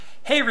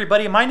Hey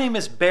everybody, my name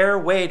is Bear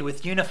Wade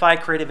with Unify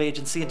Creative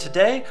Agency, and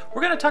today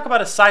we're going to talk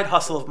about a side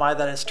hustle of mine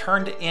that has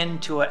turned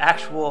into an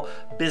actual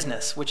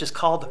business, which is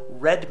called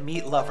Red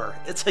Meat Lover.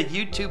 It's a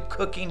YouTube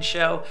cooking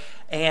show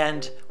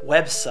and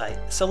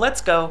website. So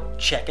let's go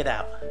check it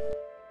out.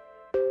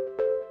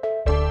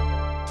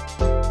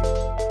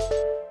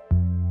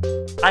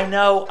 I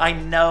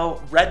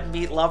know, Red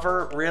Meat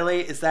Lover, really?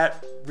 Is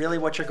that really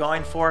what you're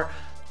going for?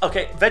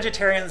 Okay,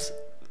 vegetarians,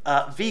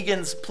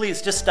 vegans,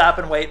 please just stop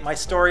and wait. My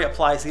story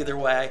applies either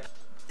way.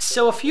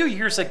 So a few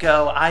years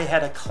ago, I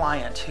had a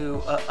client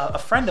who, a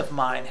friend of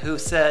mine, who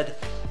said,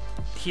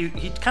 he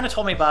kind of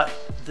told me about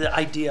the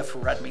idea for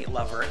Red Meat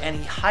Lover, and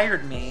he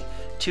hired me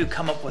to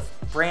come up with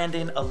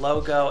branding, a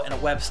logo, and a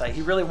website.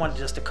 He really wanted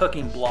just a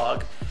cooking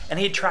blog, and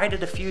he had tried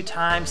it a few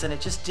times, and it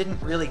just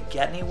didn't really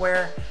get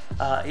anywhere.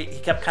 He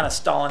kept kind of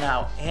stalling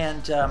out,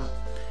 and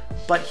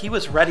but he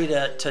was ready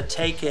to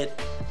take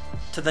it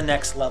to the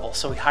next level.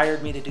 So he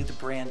hired me to do the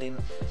branding.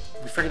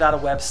 We figured out a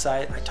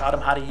website. I taught him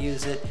how to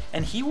use it.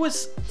 And he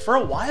was, for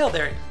a while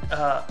there,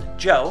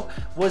 Joe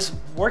was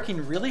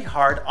working really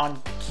hard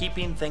on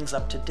keeping things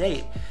up to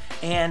date.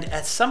 And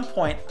at some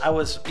point I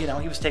was, he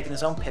was taking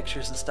his own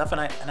pictures and stuff.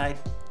 And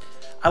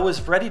I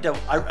was ready to,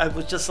 I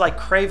was just like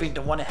craving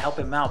to want to help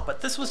him out.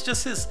 But this was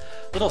just his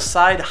little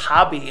side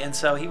hobby. And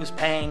so he was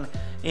paying,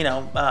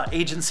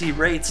 agency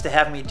rates to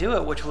have me do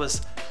it, which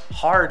was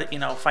hard,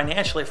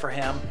 financially for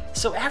him.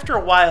 So after a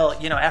while,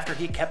 after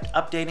he kept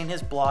updating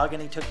his blog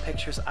and he took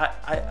pictures,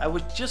 I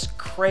was just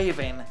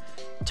craving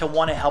to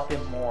want to help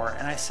him more.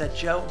 And I said,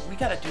 Joe, we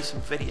got to do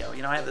some video.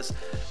 I have this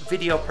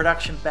video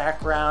production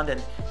background,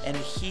 and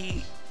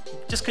he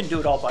just couldn't do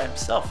it all by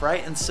himself,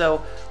 right? And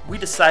so we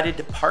decided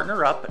to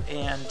partner up,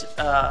 and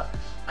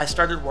I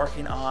started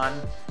working on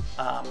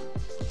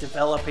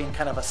developing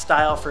kind of a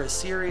style for a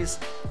series,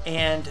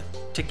 and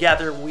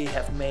together we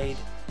have made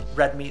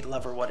Red Meat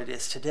Lover what it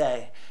is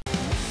today.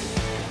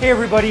 Hey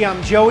everybody,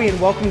 I'm Joey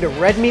and welcome to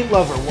Red Meat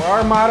Lover, where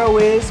our motto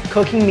is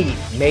cooking meat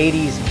made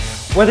easy.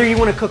 Whether you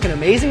want to cook an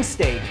amazing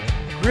steak,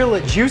 grill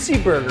a juicy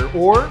burger,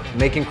 or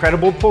make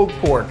incredible pulled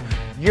pork,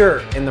 you're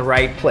in the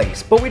right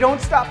place. But we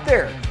don't stop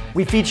there.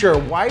 We feature a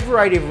wide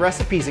variety of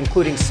recipes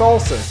including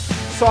salsas,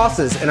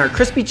 sauces, and our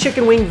crispy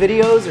chicken wing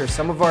videos are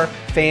some of our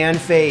fan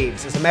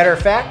faves. As a matter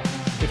of fact,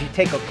 if you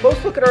take a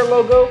close look at our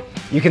logo,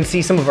 you can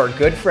see some of our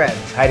good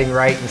friends hiding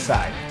right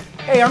inside.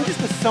 Hey, I'm just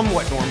a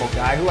somewhat normal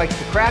guy who likes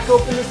to crack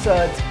open the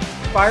suds,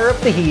 fire up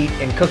the heat,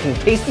 and cooking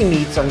tasty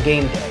meats on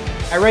game day.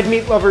 At Red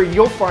Meat Lover,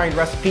 you'll find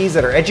recipes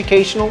that are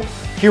educational,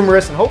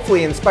 humorous, and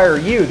hopefully inspire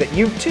you that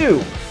you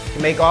too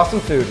can make awesome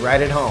food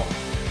right at home.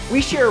 We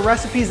share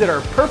recipes that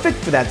are perfect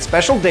for that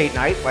special date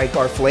night, like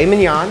our filet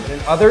mignon,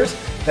 and others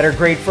that are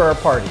great for our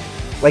party,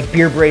 like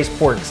beer braised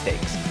pork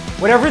steaks.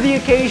 Whatever the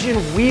occasion,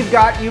 we've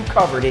got you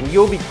covered, and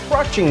you'll be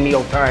crushing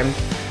mealtime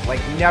like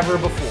never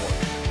before.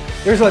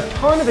 There's a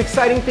ton of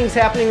exciting things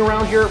happening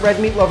around here at Red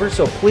Meat Lover,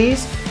 so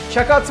please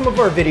check out some of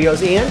our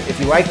videos, and if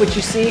you like what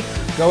you see,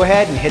 go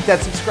ahead and hit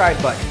that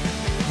subscribe button.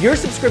 Your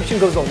subscription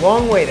goes a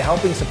long way to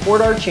helping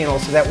support our channel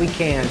so that we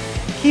can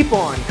keep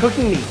on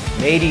cooking meat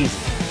made easy.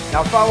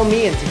 Now follow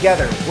me, and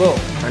together we'll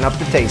turn up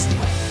the tasty.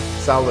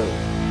 Salud.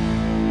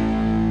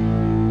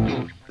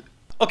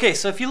 Okay,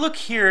 so if you look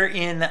here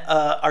in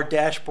our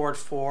dashboard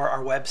for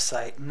our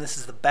website, and this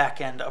is the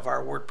back end of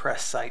our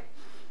WordPress site,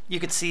 you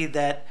can see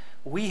that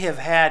we have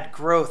had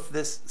growth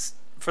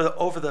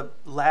over the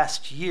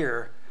last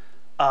year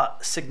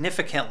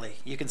significantly.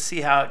 You can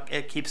see how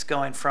it keeps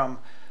going from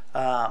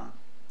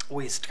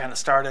we kind of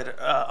started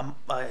a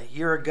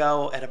year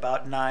ago at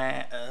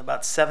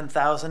about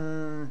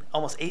 7,000,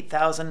 almost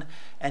 8,000,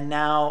 and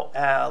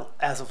now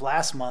as of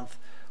last month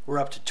we're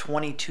up to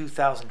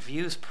 22,000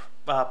 views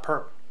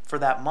for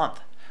that month,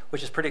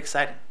 which is pretty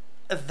exciting.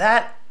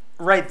 That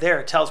right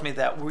there tells me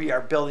that we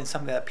are building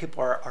something that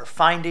people are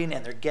finding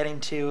and they're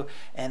getting to,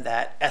 and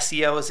that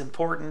SEO is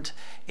important.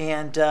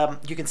 And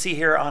you can see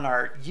here on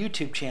our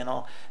YouTube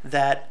channel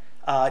that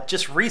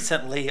just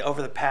recently,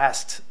 over the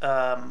past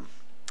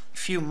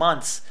few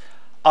months,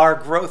 our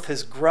growth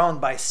has grown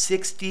by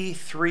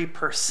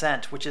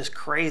 63%, which is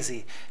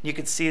crazy. You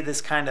can see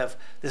this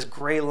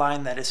gray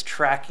line that is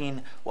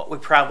tracking what we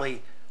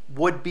probably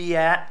would be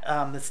at.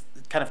 This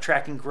kind of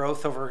tracking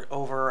growth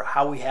over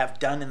how we have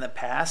done in the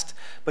past.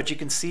 But you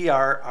can see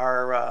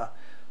our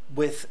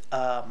with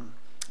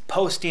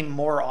posting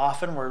more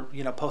often, we're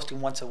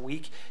posting once a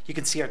week, you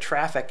can see our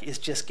traffic is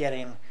just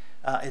getting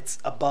it's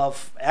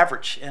above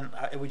average, and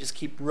we just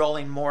keep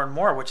rolling more and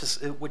more, which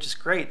is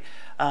great.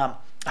 Our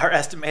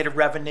estimated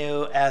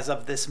revenue as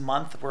of this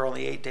month, we're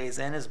only 8 days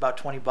in, is about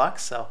 $20,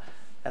 so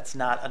that's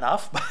not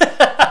enough,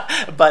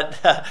 but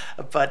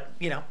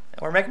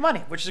we're making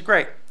money, which is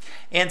great.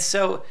 And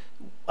so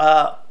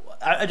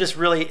I'm just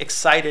really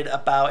excited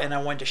about, and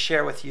I wanted to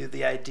share with you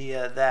the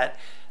idea that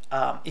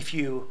if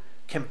you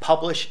can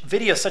publish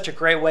video such a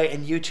great way,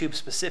 and YouTube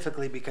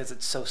specifically because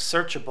it's so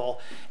searchable,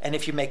 and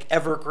if you make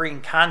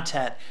evergreen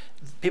content,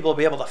 people will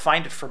be able to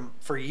find it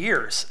for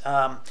years.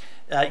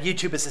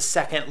 YouTube is the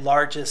second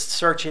largest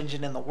search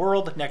engine in the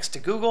world next to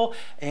Google,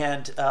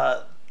 and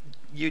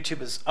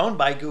YouTube is owned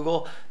by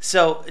Google.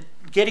 So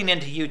getting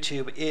into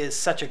YouTube is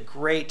such a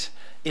great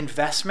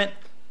investment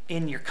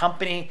in your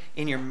company,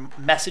 in your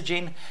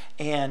messaging,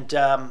 and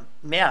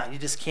you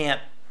just can't.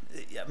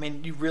 I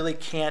mean, you really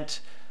can't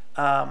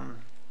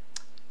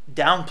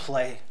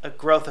downplay a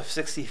growth of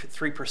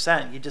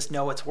 63%. You just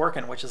know it's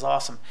working, which is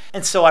awesome.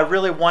 And so I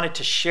really wanted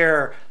to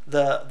share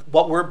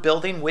what we're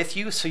building with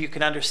you, so you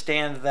can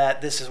understand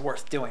that this is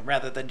worth doing,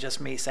 rather than just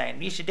me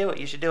saying you should do it,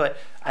 you should do it.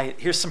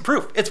 Here's some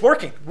proof. It's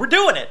working. We're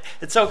doing it.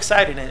 It's so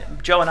exciting.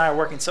 And Joe and I are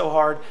working so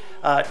hard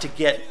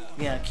to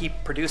keep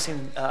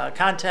producing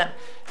content,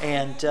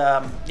 and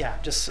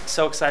just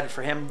so excited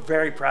for him.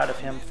 Very proud of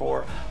him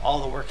for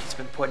all the work he's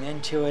been putting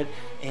into it,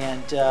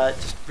 and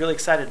just really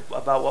excited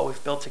about what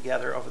we've built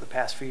together over the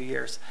past few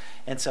years.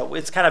 And so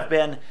it's kind of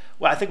been,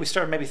 I think we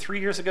started maybe 3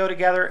 years ago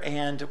together,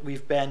 and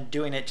we've been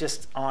doing it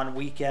just on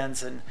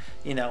weekends and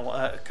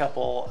a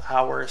couple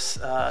hours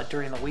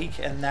during the week,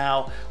 and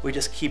now we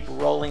just keep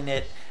rolling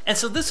it. And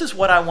so this is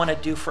what I want to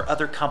do for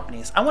other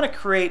companies. I want to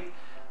create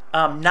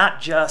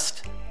not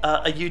just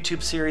a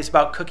YouTube series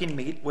about cooking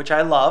meat, which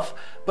I love,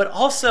 but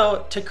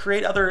also to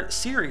create other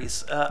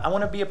series. I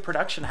want to be a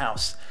production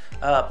house.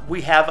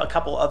 We have a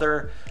couple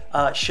other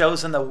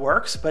shows in the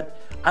works, but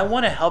I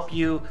want to help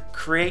you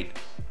create,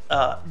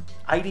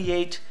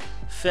 ideate,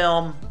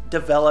 film,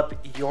 develop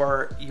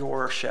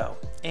your show.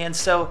 And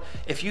so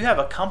if you have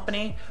a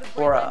company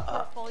or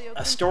a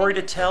story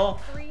to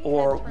tell,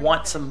 or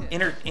want some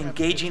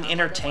engaging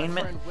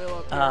entertainment,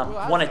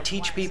 want to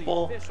teach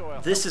people,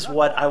 this is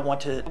what I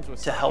want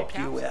to help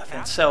you with.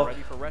 And so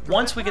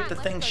once we get the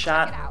thing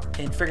shot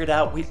and figured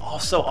out, we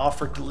also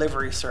offer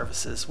delivery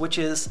services, which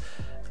is,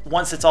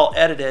 once it's all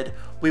edited,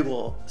 we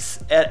will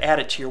add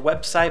it to your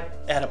website,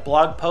 add a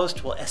blog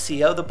post, we'll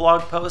SEO the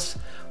blog post,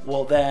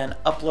 we'll then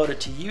upload it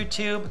to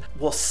YouTube,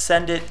 we'll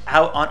send it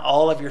out on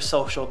all of your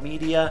social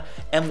media,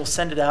 and we'll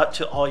send it out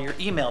to all your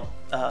email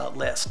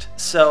list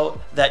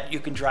so that you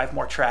can drive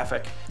more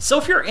traffic. So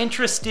if you're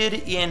interested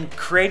in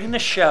creating a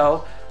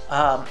show,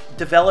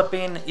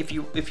 developing, if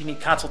you need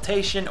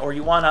consultation, or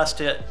you want us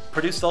to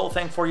produce the whole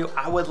thing for you,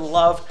 I would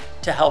love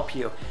to help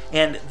you.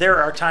 And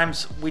there are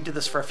times, we did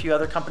this for a few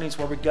other companies,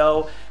 where we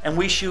go and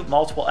we shoot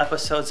multiple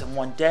episodes in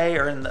one day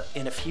or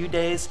in a few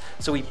days.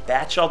 So we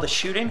batch all the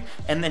shooting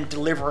and then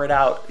deliver it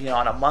out,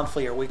 on a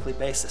monthly or weekly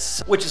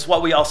basis, which is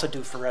what we also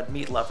do for Red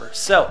Meat Lover.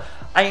 So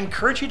I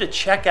encourage you to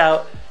check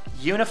out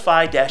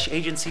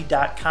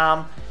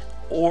unify-agency.com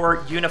or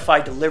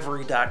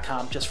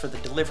unifydelivery.com just for the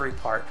delivery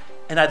part.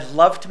 And I'd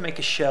love to make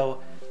a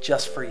show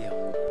just for you.